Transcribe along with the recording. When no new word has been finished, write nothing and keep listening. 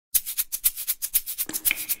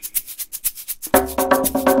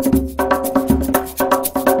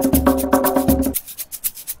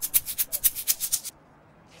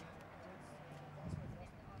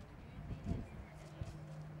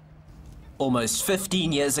Almost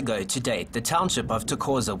 15 years ago to date, the township of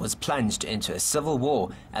Thokoza was plunged into a civil war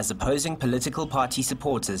as opposing political party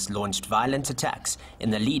supporters launched violent attacks in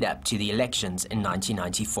the lead-up to the elections in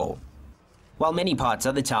 1994. While many parts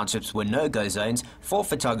of the townships were no-go zones, 4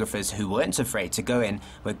 photographers who weren't afraid to go in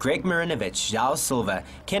were Greg Marinovich, João Silva,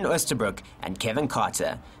 Ken Oosterbroek and Kevin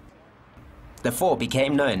Carter. The 4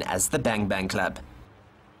 became known as the Bang Bang Club.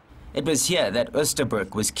 It was here that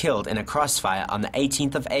Oosterbroek was killed in a crossfire on the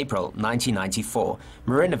 18th of April 1994.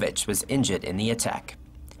 Marinovich was injured in the attack.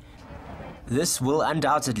 This will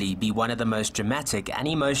undoubtedly be one of the most dramatic and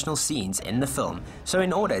emotional scenes in the film, so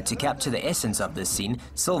in order to capture the essence of this scene,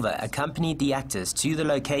 Silva accompanied the actors to the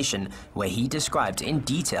location where he described in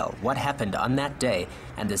detail what happened on that day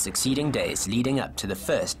and the succeeding days leading up to the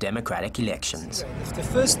first democratic elections. The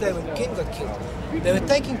first day when Ken got killed, they were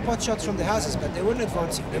taking pot shots from the houses, but they weren't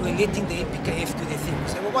advancing. They were letting the NPKF do their thing.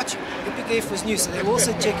 So they were watching. NPKF was new, so they were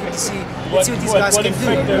also checking to see, let's see what these guys can do.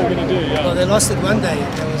 They were going to do, yeah. Well, they lost it one day,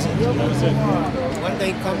 and that was it. One day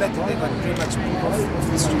in combat, and they got pretty much off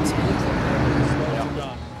the streets.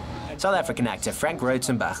 South African actor Frank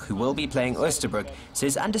Rothenbach, who will be playing Oosterbroek,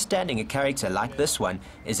 says understanding a character like this one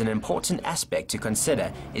is an important aspect to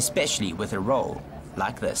consider, especially with a role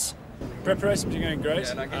like this. Preparation's been going great.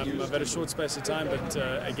 I've had a short space of time, but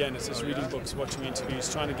again, it's just reading books, watching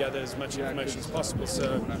interviews, trying to gather as much information as possible.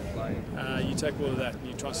 So you take all of that and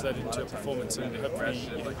you translate it into a performance, and hopefully you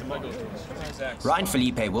hit the mark. Ryan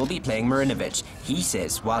Phillippe will be playing Marinovich. He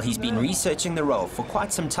says while he's been researching the role for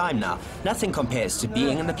quite some time now, nothing compares to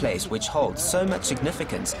being in the place which holds so much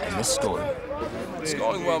significance in this story. It's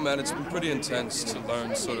going well, man. It's been pretty intense to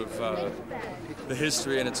learn sort of the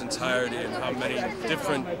history in its entirety and how many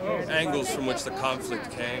different angles from which the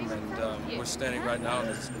conflict came. And we're standing right now in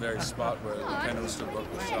this very spot where Ken Oosterbroek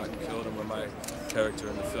was shot and killed, and where my character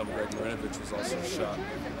in the film, Greg Marinovich, was also shot.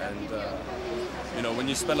 And you know, when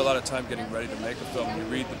you spend a lot of time getting ready to make a film, you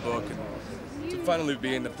read the book, and to finally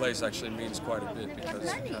be in the place actually means quite a bit,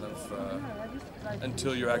 because you kind of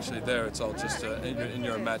until you're actually there, it's all just in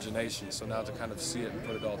your imagination. So now to kind of see it and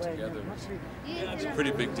put it all together is a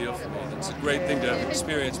pretty big deal for me. And it's a great thing to have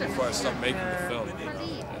experienced before I start making the film. You know?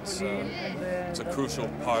 It's a crucial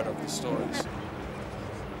part of the stories.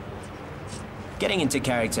 Getting into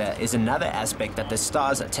character is another aspect that the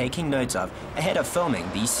stars are taking note of ahead of filming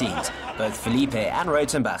these scenes. Both Phillippe and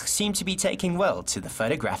Rothenbach seem to be taking well to the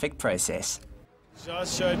photographic process.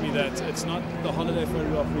 Josh showed me that it's not the holiday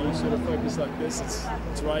photograph where you sort of focus like this.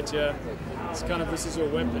 It's right here. It's kind of, this is your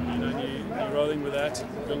weapon, you know, and you're rolling with that.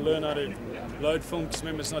 You're going to learn how to load film, because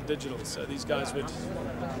remember, it's not digital. So these guys would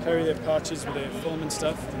carry their pouches with their film and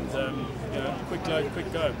stuff, and you know, quick load,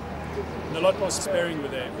 quick go. And a lot more sparing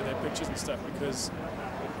with their pictures and stuff, because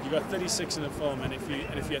you got 36 in the film, and if you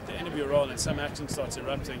at the end of your roll and some action starts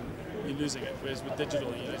erupting, you're losing it. Whereas with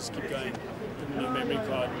digital, you know, just keep going, put in your memory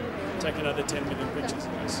card, take another 10 million pictures.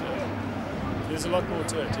 You know, so there's a lot more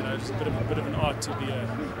to it. You know, it's a bit of an art to be a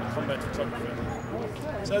combat photographer.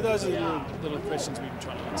 So those are the little questions we've been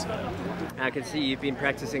trying to answer. I can see you've been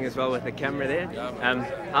practicing as well with the camera there. Yeah,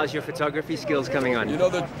 how's your photography skills coming on? You know,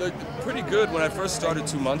 they're pretty good. When I first started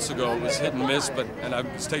 2 months ago, it was hit and miss, and I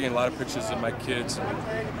was taking a lot of pictures of my kids.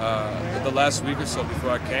 The last week or so before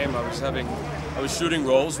I came, I was shooting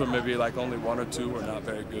roles where maybe like only 1 or 2 were not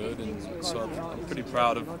very good, and so I'm pretty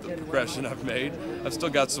proud of the progression I've made. I've still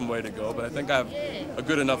got some way to go, but I think I have a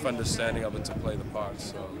good enough understanding of it to play the part,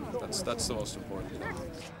 so that's the most important.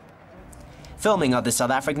 Filming of the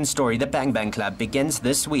South African story The Bang Bang Club begins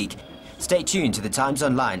this week. Stay tuned to the Times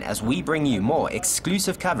Online as we bring you more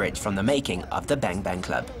exclusive coverage from the making of The Bang Bang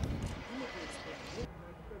Club. Not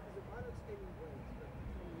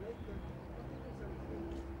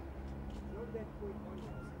that point.